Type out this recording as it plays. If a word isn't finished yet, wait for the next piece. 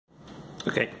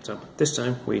Okay, so this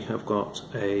time we have got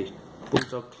a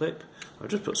bulldog clip. I've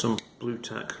just put some blue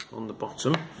tack on the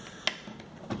bottom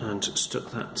and stuck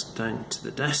that down to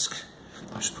the desk.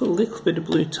 I've just put a little bit of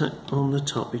blue tack on the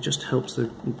top. It just helps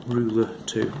the ruler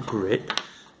to grip.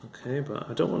 Okay, but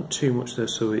I don't want too much there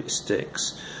so it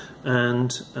sticks.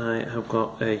 And I have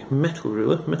got a metal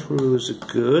ruler. Metal rulers are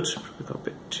good. Probably got a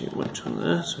bit too much on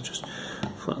there, so just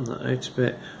flatten that out a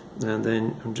bit. And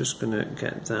then I'm just going to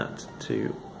get that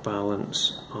to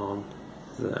balance on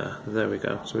there. There we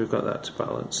go. So we've got that to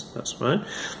balance. That's fine.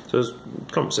 So there's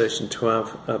a conversation to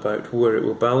have about where it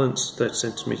will balance.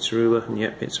 30cm ruler, and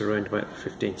yep, it's around about the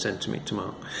 15cm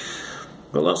mark.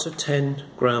 Got lots of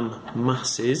 10-gram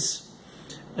masses,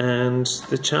 and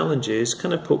the challenge is,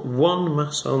 can I put one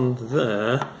mass on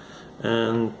there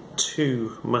and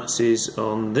two masses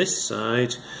on this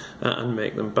side and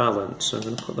make them balance? So I'm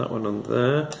going to put that one on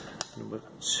there. Number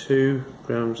 2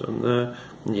 grams on there.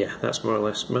 Yeah, that's more or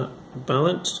less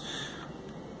balanced.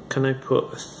 Can I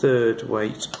put a third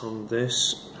weight on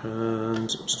this and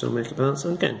still make it balanced?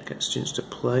 And again, get students to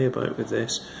play about with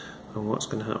this and what's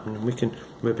going to happen. And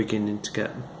we're beginning to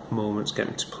get moments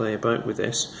getting to play about with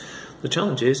this. The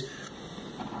challenge is,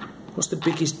 what's the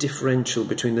biggest differential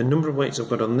between the number of weights I've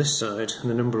got on this side and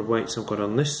the number of weights I've got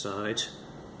on this side?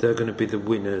 They're going to be the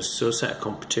winners. So set a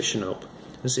competition up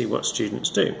and see what students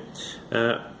do.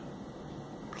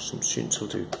 Some students will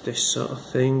do this sort of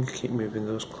thing, keep moving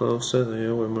those closer. There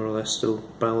you are, we're more or less still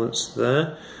balanced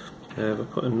there. If I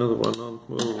put another one on,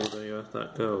 oh, there you are,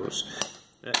 that goes.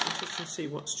 Interesting to see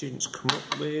what students come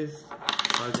up with,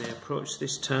 how they approach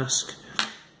this task.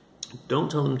 Don't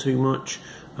tell them too much,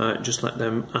 just let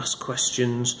them ask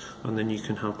questions, and then you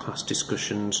can have class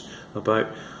discussions about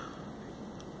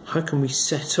how can we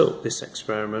set up this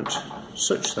experiment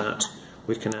such that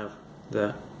we can have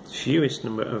the fewest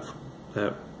number of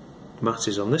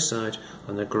masses on this side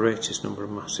and the greatest number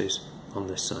of masses on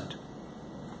this side.